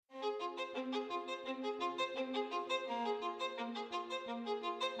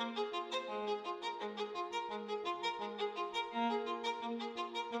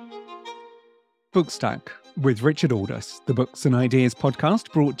Bookstack with Richard Aldous, the Books and Ideas podcast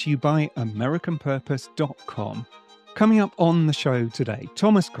brought to you by AmericanPurpose.com. Coming up on the show today,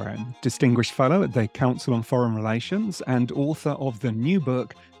 Thomas Graham, Distinguished Fellow at the Council on Foreign Relations and author of the new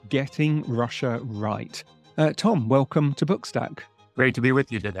book, Getting Russia Right. Tom, welcome to Bookstack. Great to be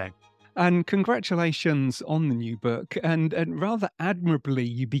with you today. And congratulations on the new book. And rather admirably,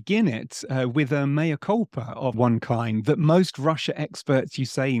 you begin it with a mea culpa of one kind, that most Russia experts, you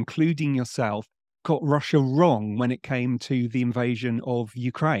say, including yourself, got Russia wrong when it came to the invasion of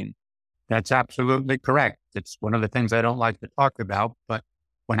Ukraine. That's absolutely correct. It's one of the things I don't like to talk about, but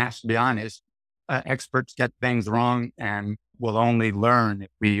one has to be honest. Experts get things wrong and will only learn if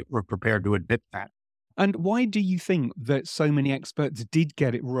we were prepared to admit that. And why do you think that so many experts did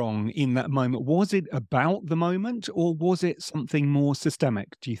get it wrong in that moment? Was it about the moment or was it something more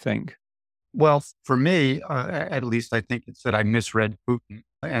systemic, do you think? Well, for me, at least, I think it's that I misread Putin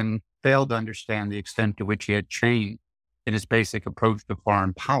and failed to understand the extent to which he had changed in his basic approach to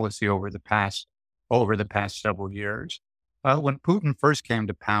foreign policy over the past several years. When Putin first came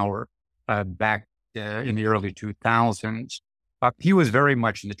to power back in the early 2000s, he was very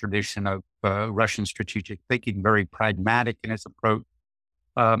much in the tradition of Russian strategic thinking, very pragmatic in his approach,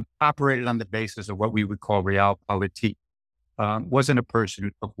 operated on the basis of what we would call realpolitik, wasn't a person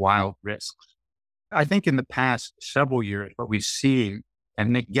who took wild risks. I think in the past several years, what we've seen,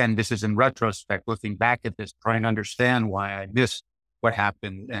 and again, this is in retrospect, looking back at this, trying to understand why I missed what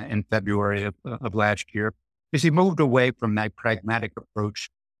happened in February of last year, is he moved away from that pragmatic approach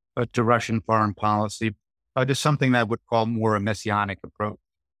to Russian foreign policy to something that I would call more a messianic approach.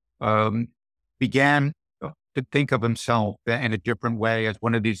 Began to think of himself in a different way as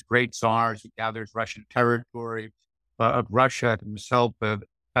one of these great czars who gathers Russian territory, of Russia himself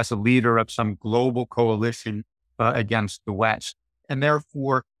as a leader of some global coalition against the West, and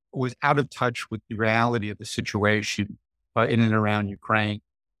therefore was out of touch with the reality of the situation in and around Ukraine.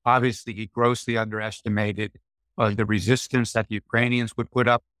 Obviously, he grossly underestimated the resistance that the Ukrainians would put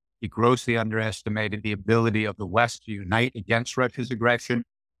up. He grossly underestimated the ability of the West to unite against Russia's aggression,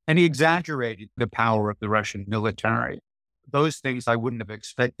 and he exaggerated the power of the Russian military. Those things I wouldn't have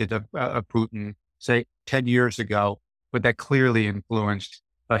expected of Putin, say, 10 years ago, but that clearly influenced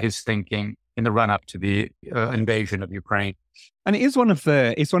his thinking in the run-up to the invasion of Ukraine. And it's one of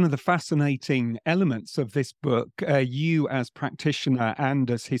the fascinating elements of this book. You as practitioner and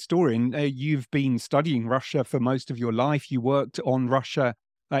as historian, you've been studying Russia for most of your life. You worked on Russia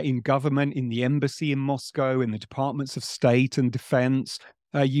in government, in the embassy in Moscow, in the departments of state and defense.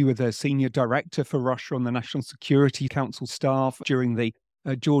 You were the senior director for Russia on the National Security Council staff during the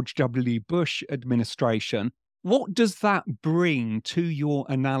George W. Bush administration. What does that bring to your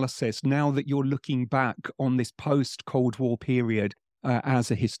analysis now that you're looking back on this post-Cold War period as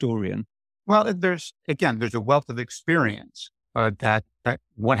a historian? Well, there's a wealth of experience that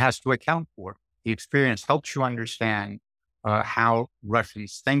one has to account for. The experience helps you understand how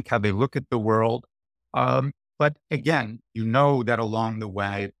Russians think, how they look at the world. But again, you know that along the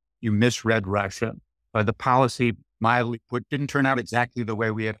way, you misread Russia. The policy, mildly put, didn't turn out exactly the way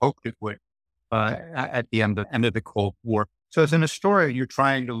we had hoped it would at the end of the Cold War. So as an historian, you're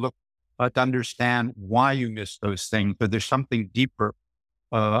trying to look to understand why you missed those things, but there's something deeper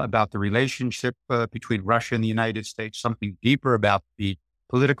about the relationship between Russia and the United States, something deeper about the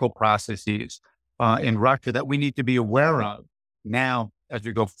political processes in Russia that we need to be aware of now as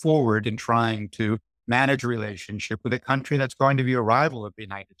we go forward in trying to manage a relationship with a country that's going to be a rival of the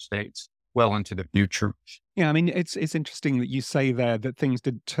United States well into the future. Yeah, I mean, it's interesting that you say there that things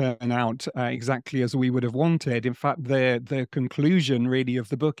did turn out exactly as we would have wanted. In fact, the conclusion really of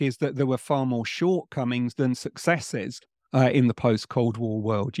the book is that there were far more shortcomings than successes in the post-Cold War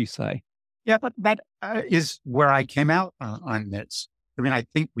world, you say. Yeah, but that is where I came out on this. I mean, I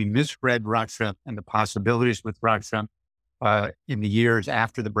think we misread Russia and the possibilities with Russia in the years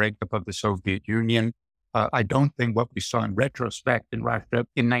after the breakup of the Soviet Union. I don't think what we saw in retrospect in Russia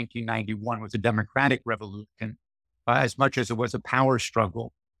in 1991 was a democratic revolution, as much as it was a power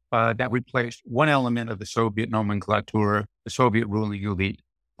struggle that replaced one element of the Soviet nomenclature, the Soviet ruling elite,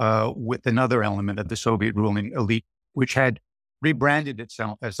 with another element of the Soviet ruling elite, which had rebranded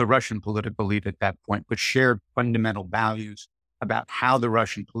itself as the Russian political elite at that point, but shared fundamental values about how the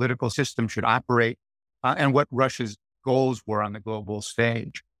Russian political system should operate and what Russia's goals were on the global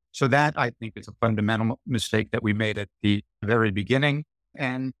stage. So that, I think, is a fundamental mistake that we made at the very beginning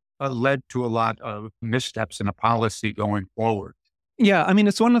and led to a lot of missteps in a policy going forward. Yeah, I mean,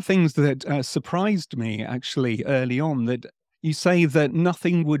 it's one of the things that surprised me, actually, early on, that you say that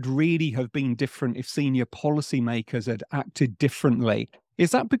nothing would really have been different if senior policymakers had acted differently. Is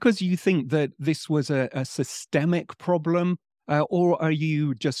that because you think that this was a systemic problem, or are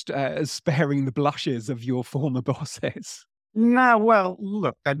you just sparing the blushes of your former bosses? No, well,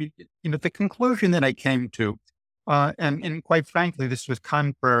 look, I mean, the conclusion that I came to, and quite frankly, this was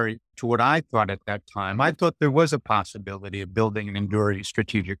contrary to what I thought at that time. I thought there was a possibility of building an enduring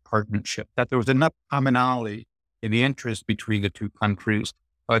strategic partnership, that there was enough commonality in the interest between the two countries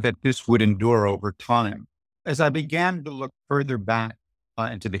that this would endure over time. As I began to look further back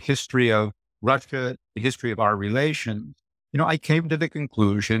into the history of Russia, the history of our relations, I came to the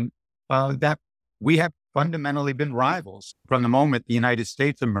conclusion that we have fundamentally been rivals from the moment the United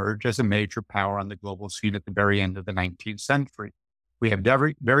States emerged as a major power on the global scene at the very end of the 19th century. We have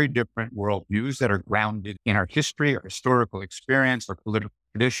very, very different worldviews that are grounded in our history, our historical experience, our political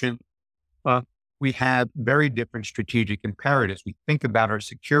tradition. Uh, we have very different strategic imperatives. We think about our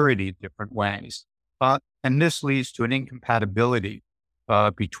security in different ways. And this leads to an incompatibility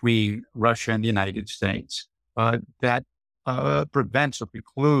between Russia and the United States that prevents or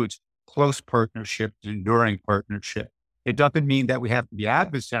precludes close partnerships, enduring partnership. It doesn't mean that we have to be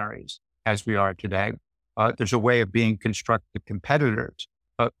adversaries as we are today. There's a way of being constructive competitors,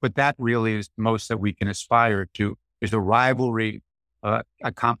 but that really is the most that we can aspire to, is a rivalry,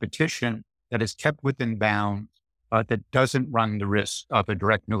 a competition that is kept within bounds, that doesn't run the risk of a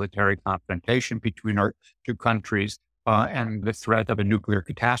direct military confrontation between our two countries and the threat of a nuclear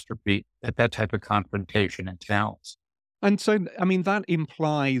catastrophe that type of confrontation entails. And so, I mean, that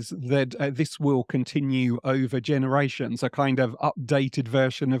implies that this will continue over generations, a kind of updated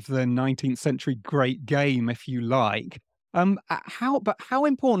version of the 19th century Great Game, if you like. But how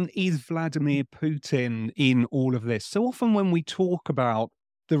important is Vladimir Putin in all of this? So often when we talk about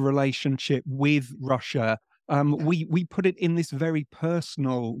the relationship with Russia, we put it in this very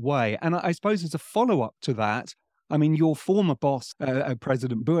personal way. And I suppose as a follow-up to that, I mean, your former boss,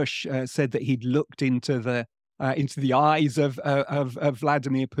 President Bush, said that he'd looked into the eyes of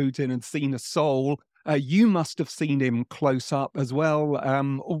Vladimir Putin and seen a soul. You must have seen him close up as well.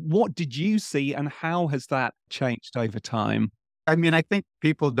 What did you see, and how has that changed over time? I mean, I think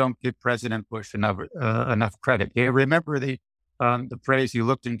people don't give President Bush enough credit. You remember the phrase, "You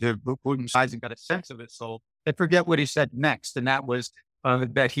looked into Putin's eyes and got a sense of his soul." They forget what he said next, and that was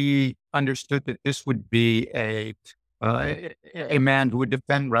that he understood that this would be a man who would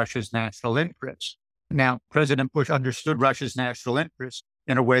defend Russia's national interests. Now, President Bush understood Russia's national interests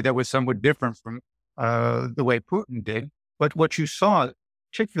in a way that was somewhat different from the way Putin did. But what you saw,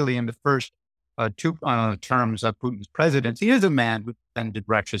 particularly in the first two terms of Putin's presidency, is a man who defended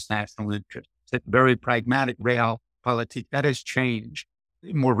Russia's national interests. It's very pragmatic realpolitik. That has changed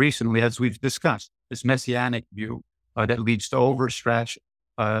more recently, as we've discussed, this messianic view that leads to overstretch,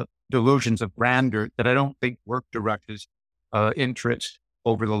 delusions of grandeur that I don't think work to Russia's interests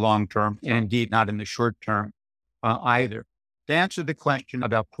over the long term, and indeed not in the short term either. To answer the question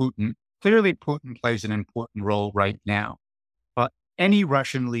about Putin, clearly Putin plays an important role right now. Any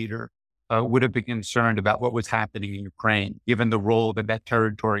Russian leader would have been concerned about what was happening in Ukraine, given the role that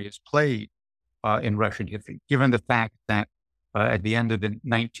territory has played in Russian history, given the fact that at the end of the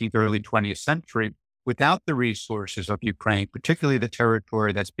 19th, early 20th century, without the resources of Ukraine, particularly the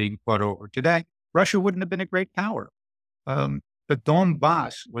territory that's being fought over today, Russia wouldn't have been a great power. The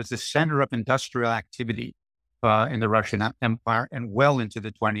Donbass was the center of industrial activity in the Russian Empire and well into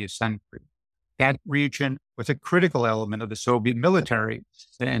the 20th century. That region was a critical element of the Soviet military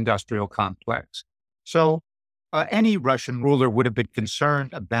industrial complex. So any Russian ruler would have been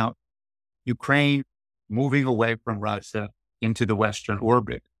concerned about Ukraine moving away from Russia into the Western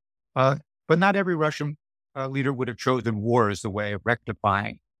orbit. But not every Russian leader would have chosen war as the way of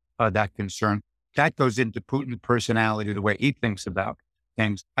rectifying that concern. That goes into Putin's personality, the way he thinks about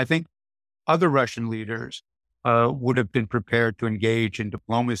things. I think other Russian leaders would have been prepared to engage in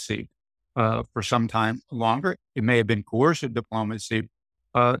diplomacy for some time longer. It may have been coercive diplomacy,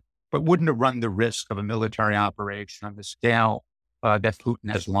 but wouldn't have run the risk of a military operation on the scale that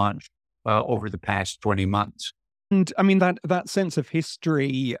Putin has launched over the past 20 months. And I mean, that sense of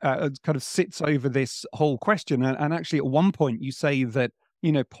history kind of sits over this whole question. And actually, at one point, you say that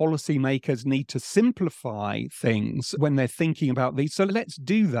policymakers need to simplify things when they're thinking about these. So let's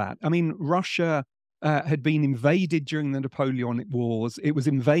do that. I mean, Russia had been invaded during the Napoleonic Wars. It was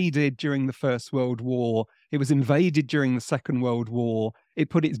invaded during the First World War. It was invaded during the Second World War. It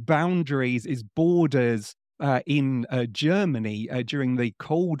put its boundaries, its borders in Germany during the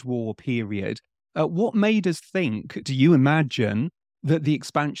Cold War period. What made us think, do you imagine, that the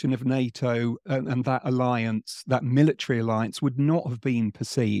expansion of NATO and that alliance, that military alliance, would not have been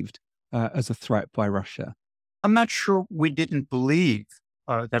perceived as a threat by Russia? I'm not sure we didn't believe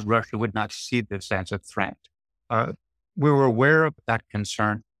that Russia would not see this as a threat. We were aware of that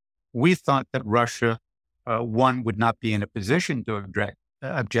concern. We thought that Russia, one, would not be in a position to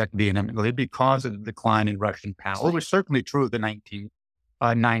object vehemently because of the decline in Russian power. It was certainly true of the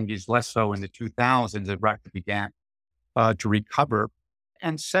 1990s, less so in the 2000s as Russia began to recover.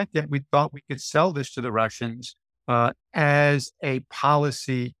 And second, we thought we could sell this to the Russians as a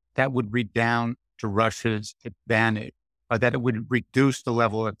policy that would redound to Russia's advantage, that it would reduce the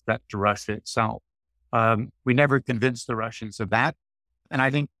level of threat to Russia itself. We never convinced the Russians of that. And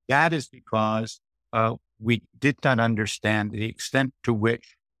I think that is because we did not understand the extent to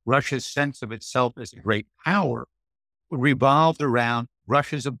which Russia's sense of itself as a great power revolved around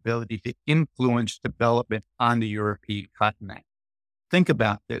Russia's ability to influence development on the European continent. Think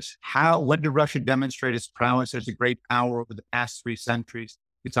about this. When did Russia demonstrate its prowess as a great power over the past 3 centuries?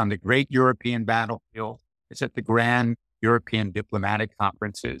 It's on the great European battlefield. It's at the grand European diplomatic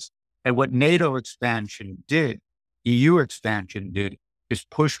conferences. And what NATO expansion did, EU expansion did, is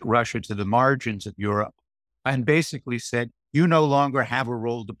push Russia to the margins of Europe and basically said, you no longer have a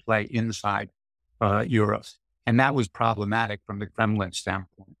role to play inside Europe. And that was problematic from the Kremlin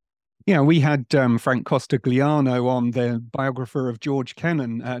standpoint. Yeah, we had Frank Costagliano on, the biographer of George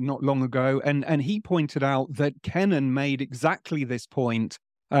Kennan, not long ago, and he pointed out that Kennan made exactly this point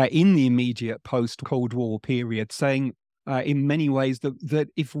in the immediate post-Cold War period, saying in many ways that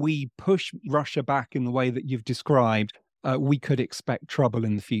if we push Russia back in the way that you've described, we could expect trouble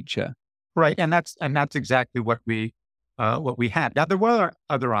in the future. Right, and that's exactly what we had. Now there were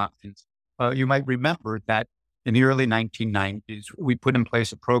other options. You might remember that in the early 1990s, we put in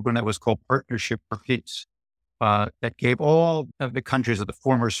place a program that was called Partnership for Peace, that gave all of the countries of the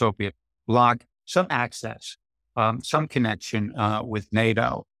former Soviet bloc some access, some connection with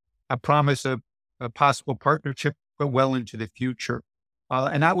NATO, a promise of a possible partnership, but well into the future.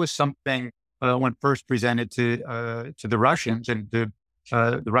 And that was something when first presented to the Russians and to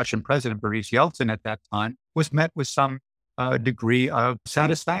the Russian president, Boris Yeltsin at that time, was met with some degree of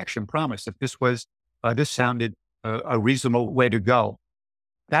satisfaction, promise that this sounded a reasonable way to go.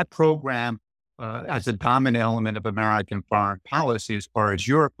 That program, as a dominant element of American foreign policy, as far as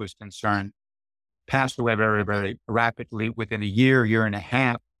Europe was concerned, passed away very, very rapidly. Within a year and a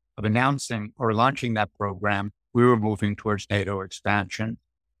half of announcing or launching that program, we were moving towards NATO expansion.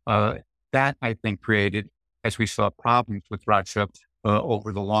 That, I think, created, as we saw, problems with Russia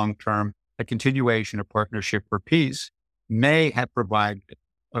over the long term. A continuation of Partnership for Peace may have provided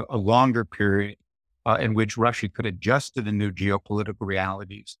a longer period in which Russia could adjust to the new geopolitical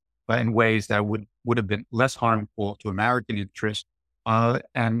realities in ways that would have been less harmful to American interests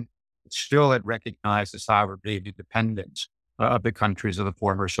and still had recognized the sovereignty and independence of the countries of the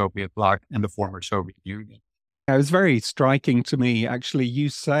former Soviet bloc and the former Soviet Union. It was very striking to me, actually. You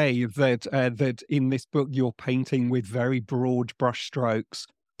say that that in this book you're painting with very broad brushstrokes,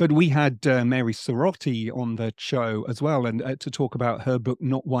 but we had Mary Sorotti on the show as well, and to talk about her book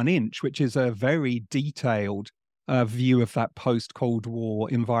Not 1 Inch, which is a very detailed view of that post-Cold War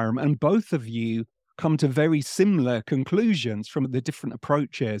environment. And both of you come to very similar conclusions from the different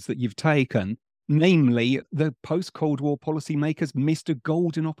approaches that you've taken. Namely, the post-Cold War policymakers missed a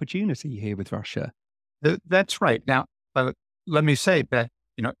golden opportunity here with Russia. That's right. Now, let me say that,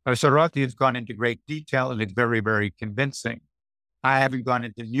 Sorotti has gone into great detail and it's very, very convincing. I haven't gone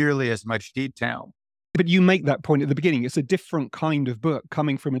into nearly as much detail. But you make that point at the beginning. It's a different kind of book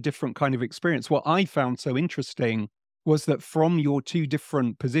coming from a different kind of experience. What I found so interesting was that from your 2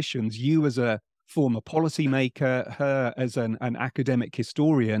 different positions, you as a former policymaker, her as an academic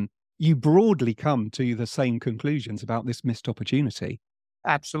historian, you broadly come to the same conclusions about this missed opportunity.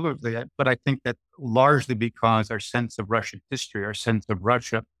 Absolutely. But I think that largely because our sense of Russian history, our sense of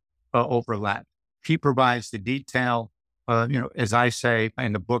Russia overlap. She provides the detail, as I say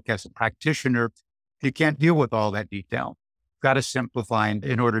in the book, as a practitioner, you can't deal with all that detail. You've got to simplify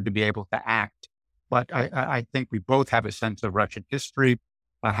in order to be able to act. But I think we both have a sense of Russian history,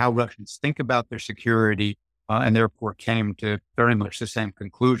 how Russians think about their security, and therefore came to very much the same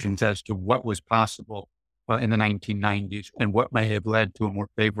conclusions as to what was possible in the 1990s and what may have led to a more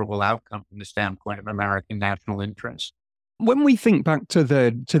favorable outcome from the standpoint of American national interest. When we think back to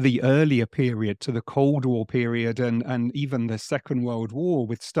the earlier period, to the Cold War period, and even the Second World War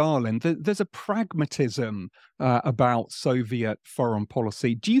with Stalin, there's a pragmatism about Soviet foreign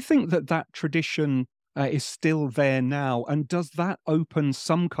policy. Do you think that tradition is still there now, and does that open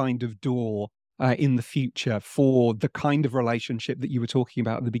some kind of door in the future for the kind of relationship that you were talking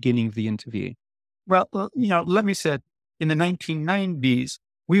about at the beginning of the interview? Well, let me say, in the 1990s,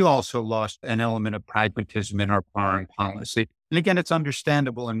 we also lost an element of pragmatism in our foreign policy. And again, it's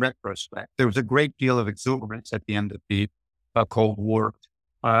understandable in retrospect. There was a great deal of exuberance at the end of the Cold War.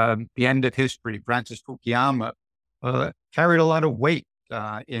 The end of history, Francis Fukuyama carried a lot of weight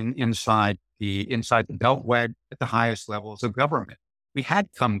inside the Beltway at the highest levels of government. We had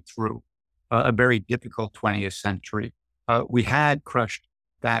come through a very difficult 20th century. We had crushed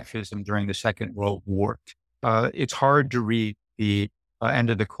fascism during the Second World War. It's hard to read the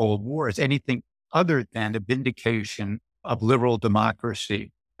end of the Cold War as anything other than a vindication of liberal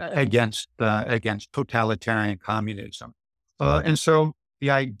democracy against totalitarian communism. And so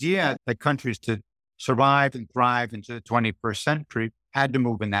the idea that countries to survive and thrive into the 21st century had to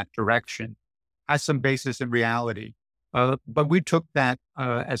move in that direction has some basis in reality. But we took that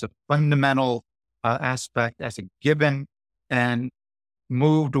as a fundamental aspect, as a given, and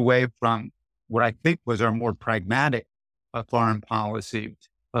moved away from what I think was our more pragmatic foreign policy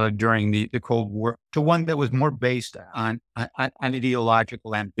during the Cold War to one that was more based on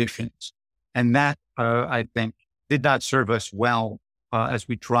ideological ambitions. And that, I think, did not serve us well as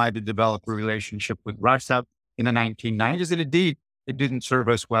we tried to develop a relationship with Russia in the 1990s. And indeed, it didn't serve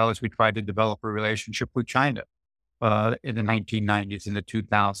us well as we tried to develop a relationship with China in the 1990s and the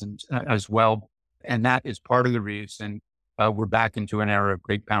 2000s as well. And that is part of the reason we're back into an era of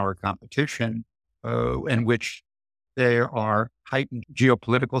great power competition in which there are heightened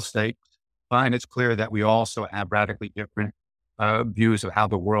geopolitical stakes. And it's clear that we also have radically different views of how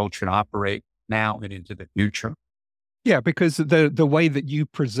the world should operate now and into the future. Yeah, because the way that you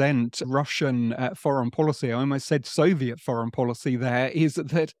present Russian foreign policy, I almost said Soviet foreign policy there, is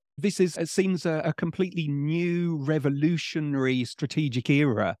that it seems a completely new revolutionary strategic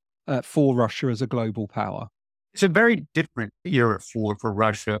era for Russia as a global power. It's a very different era for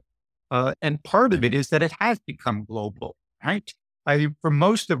Russia. And part of it is that it has become global, right? For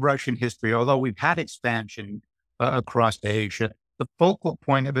most of Russian history, although we've had expansion across Asia, the focal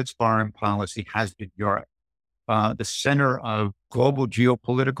point of its foreign policy has been Europe. The center of global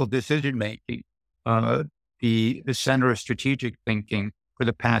geopolitical decision-making, the center of strategic thinking for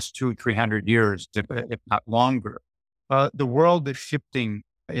the past 200-300 years, if not longer. The world is shifting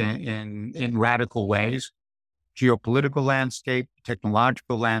in radical ways. Geopolitical landscape,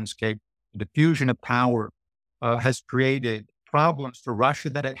 technological landscape, the diffusion of power has created problems for Russia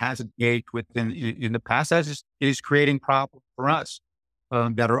that it hasn't engaged with in the past, as it is creating problems for us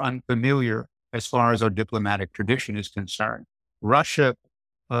that are unfamiliar as far as our diplomatic tradition is concerned. Russia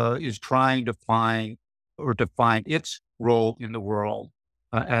is trying to find or define its role in the world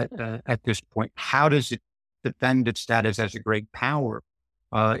at this point. How does it defend its status as a great power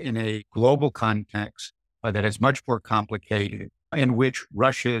in a global context that is much more complicated, in which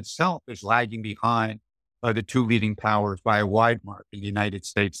Russia itself is lagging behind the two leading powers by a wide mark, the United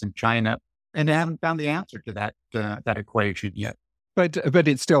States and China, and they haven't found the answer to that equation yet. But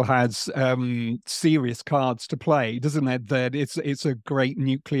it still has serious cards to play, doesn't it? That it's a great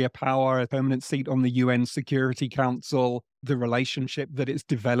nuclear power, a permanent seat on the UN Security Council, the relationship that it's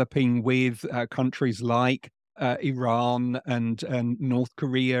developing with countries like Iran and North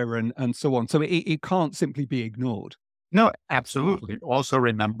Korea and so on. So it can't simply be ignored. No, absolutely. Also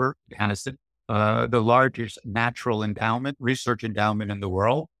remember, Aniston, the largest natural endowment, research endowment in the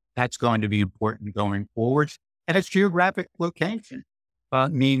world. That's going to be important going forward. And its geographic location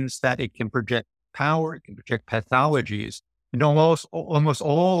means that it can project power, it can project pathologies, and almost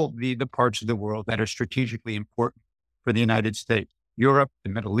all the parts of the world that are strategically important for the United States, Europe, the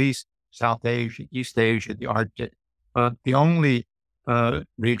Middle East, South Asia, East Asia, the Arctic. The only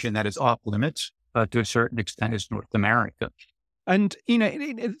region that is off limits to a certain extent is North America. And,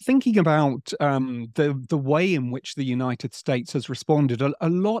 thinking about the way in which the United States has responded, a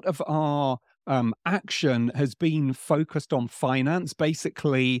lot of our action has been focused on finance,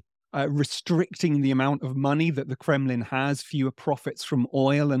 basically restricting the amount of money that the Kremlin has, fewer profits from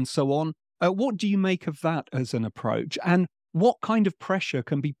oil and so on. What do you make of that as an approach? And what kind of pressure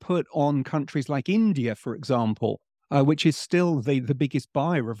can be put on countries like India, for example, which is still the biggest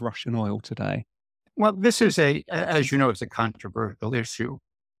buyer of Russian oil today? Well, this is as you know, it's a controversial issue.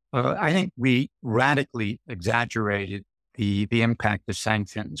 I think we radically exaggerated the impact of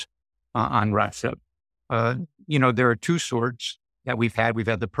sanctions on Russia. There are two sorts that we've had. We've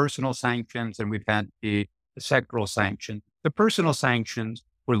had the personal sanctions and we've had the sectoral sanctions. The personal sanctions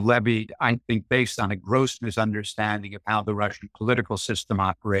were levied, I think, based on a gross misunderstanding of how the Russian political system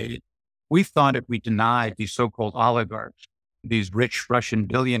operated. We thought if we denied these so-called oligarchs, these rich Russian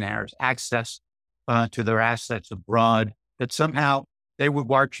billionaires, access to their assets abroad, that somehow they would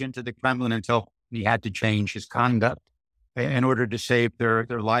march into the Kremlin until he had to change his conduct. in order to save their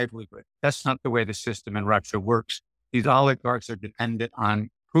livelihood. That's not the way the system in Russia works. These oligarchs are dependent on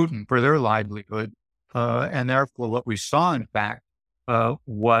Putin for their livelihood. And therefore, what we saw, in fact,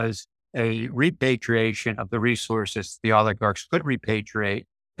 was a repatriation of the resources the oligarchs could repatriate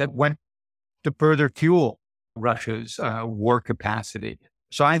that went to further fuel Russia's war capacity.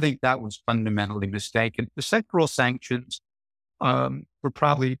 So I think that was fundamentally mistaken. The sectoral sanctions were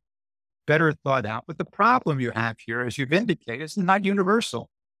probably better thought out. But the problem you have here, as you've indicated, is not universal,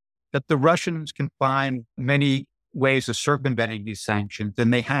 that the Russians can find many ways of circumventing these sanctions,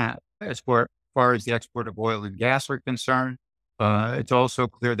 and they have. As far as the export of oil and gas are concerned, it's also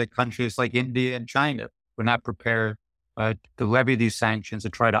clear that countries like India and China were not prepared to levy these sanctions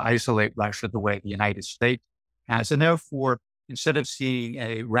and try to isolate Russia the way the United States has. And therefore, instead of seeing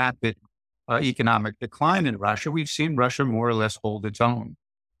a rapid economic decline in Russia, we've seen Russia more or less hold its own.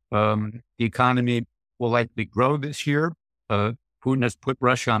 The economy will likely grow this year. Putin has put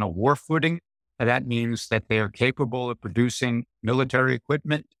Russia on a war footing. That means that they are capable of producing military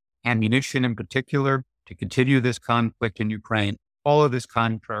equipment, ammunition in particular, to continue this conflict in Ukraine. All of this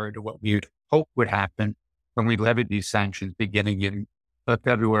contrary to what we'd hope would happen when we levied these sanctions beginning in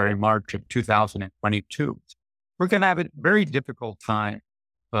February, March of 2022. We're going to have a very difficult time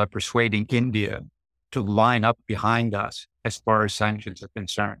persuading India to line up behind us as far as sanctions are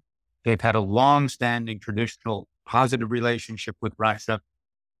concerned. They've had a long-standing, traditional, positive relationship with Russia.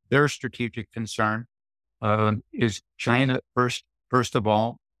 Their strategic concern is China first of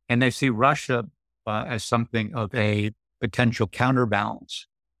all, and they see Russia as something of a potential counterbalance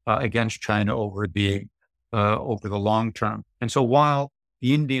against China over the long term. And so while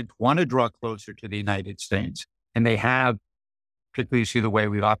the Indians want to draw closer to the United States, and they have, particularly you see the way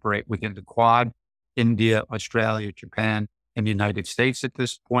we operate within the Quad, India, Australia, Japan, and the United States at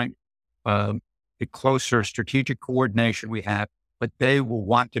this point, the closer strategic coordination we have, but they will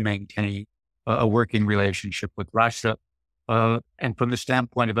want to maintain a working relationship with Russia. And from the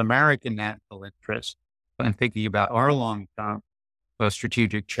standpoint of American national interest, and thinking about our long-term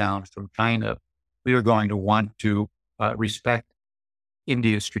strategic challenge from China, we are going to want to respect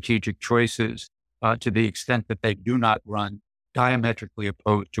India's strategic choices to the extent that they do not run diametrically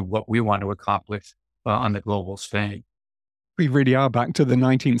opposed to what we want to accomplish on the global stage. We really are back to the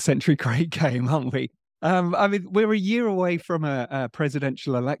 19th century great game, aren't we? I mean, we're a year away from a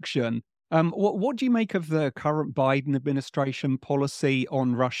presidential election. What do you make of the current Biden administration policy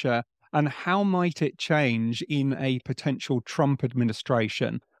on Russia, and how might it change in a potential Trump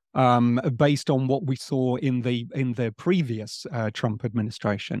administration, based on what we saw in the previous Trump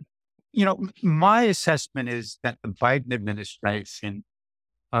administration? You know, my assessment is that the Biden administration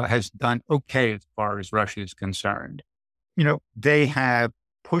has done okay as far as Russia is concerned. You know, they have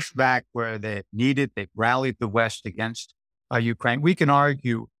pushed back where they needed. They've rallied the West against Ukraine. We can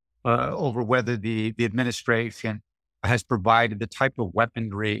argue over whether the administration has provided the type of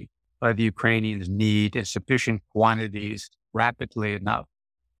weaponry the Ukrainians need in sufficient quantities rapidly enough.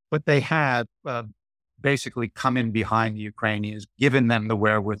 But they have basically come in behind the Ukrainians, given them the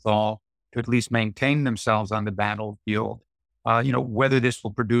wherewithal to at least maintain themselves on the battlefield. Whether this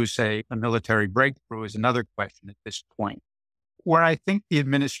will produce a military breakthrough is another question at this point. Where I think the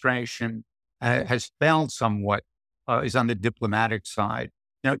administration has failed somewhat is on the diplomatic side.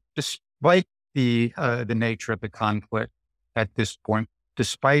 Despite the nature of the conflict at this point,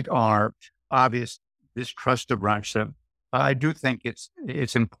 despite our obvious distrust of Russia, I do think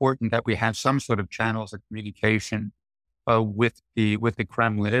it's important that we have some sort of channels of communication with the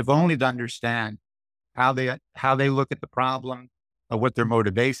Kremlin, if only to understand how they look at the problem, what their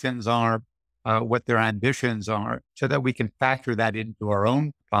motivations are, what their ambitions are, so that we can factor that into our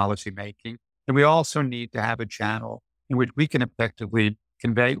own policy making. And we also need to have a channel in which we can effectively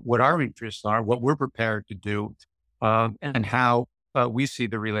convey what our interests are, what we're prepared to do, and how we see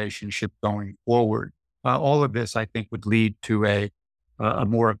the relationship going forward. All of this, I think, would lead to a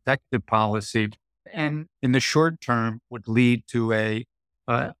more effective policy, and in the short term would lead to a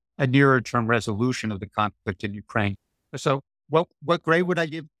nearer term resolution of the conflict in Ukraine. So what grade would I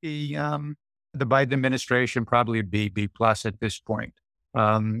give the Biden administration? Probably a B plus at this point.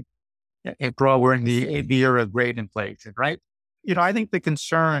 After all, we're in the era of great inflation, right? I think the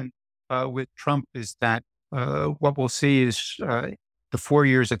concern with Trump is that what we'll see is the 4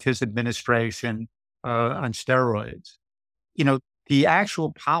 years of his administration on steroids. The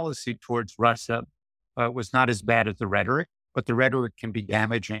actual policy towards Russia was not as bad as the rhetoric, but the rhetoric can be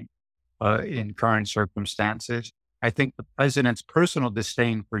damaging in current circumstances. I think the president's personal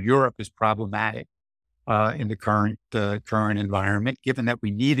disdain for Europe is problematic in the current environment, given that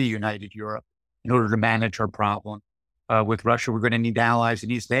we need a united Europe in order to manage our problem with Russia. We're going to need allies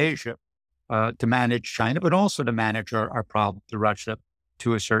in East Asia to manage China, but also to manage our problem to Russia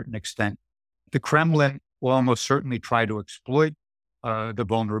to a certain extent. The Kremlin will almost certainly try to exploit the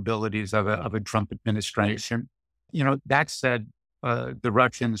vulnerabilities of a Trump administration. That said, the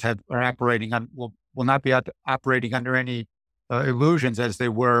Russians are operating will not be operating under any illusions as they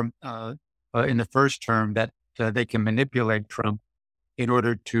were in the first term that they can manipulate Trump in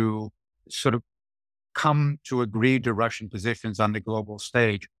order to sort of come to agree to Russian positions on the global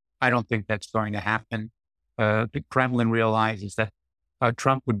stage. I don't think that's going to happen. The Kremlin realizes that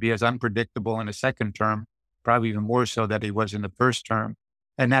Trump would be as unpredictable in a second term, probably even more so than he was in the first term.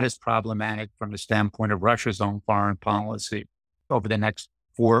 And that is problematic from the standpoint of Russia's own foreign policy over the next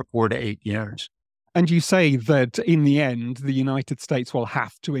 4 to 8 years. And you say that in the end, the United States will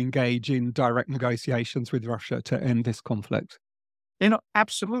have to engage in direct negotiations with Russia to end this conflict.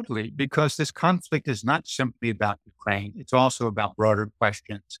 Absolutely, because this conflict is not simply about Ukraine. It's also about broader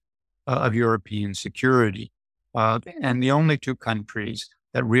questions of European security. And the only two countries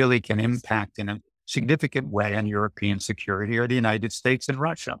that really can impact in a significant way on European security are the United States and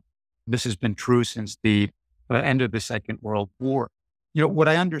Russia. This has been true since the end of the Second World War. What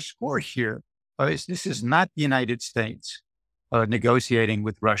I underscore here is this is not the United States negotiating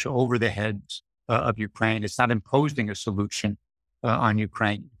with Russia over the heads of Ukraine. It's not imposing a solution on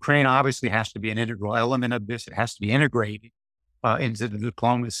Ukraine. Ukraine obviously has to be an integral element of this. It has to be integrated into the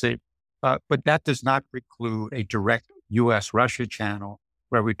diplomacy. But that does not preclude a direct U.S.-Russia channel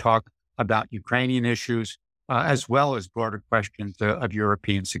where we talk about Ukrainian issues as well as broader questions of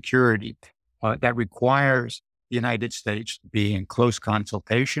European security. That requires the United States to be in close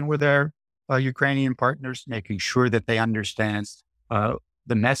consultation with their Ukrainian partners, making sure that they understand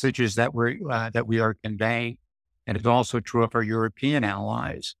the messages that we are conveying. And it's also true of our European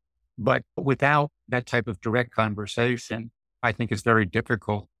allies. But without that type of direct conversation, I think it's very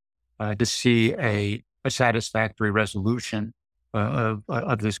difficult to see a satisfactory resolution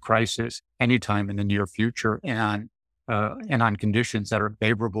of this crisis anytime in the near future and on conditions that are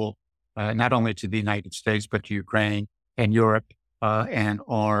favorable not only to the United States, but to Ukraine and Europe and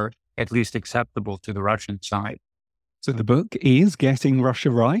are at least acceptable to the Russian side. So the book is Getting Russia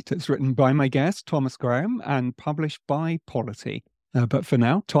Right. It's written by my guest, Thomas Graham, and published by Polity. But for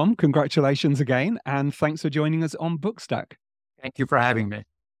now, Tom, congratulations again, and thanks for joining us on Bookstack. Thank you for having me.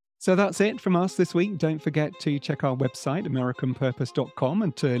 So that's it from us this week. Don't forget to check our website, AmericanPurpose.com,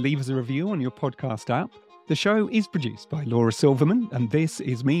 and to leave us a review on your podcast app. The show is produced by Laura Silverman, and this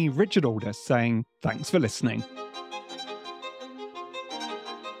is me, Richard Aldous, saying thanks for listening.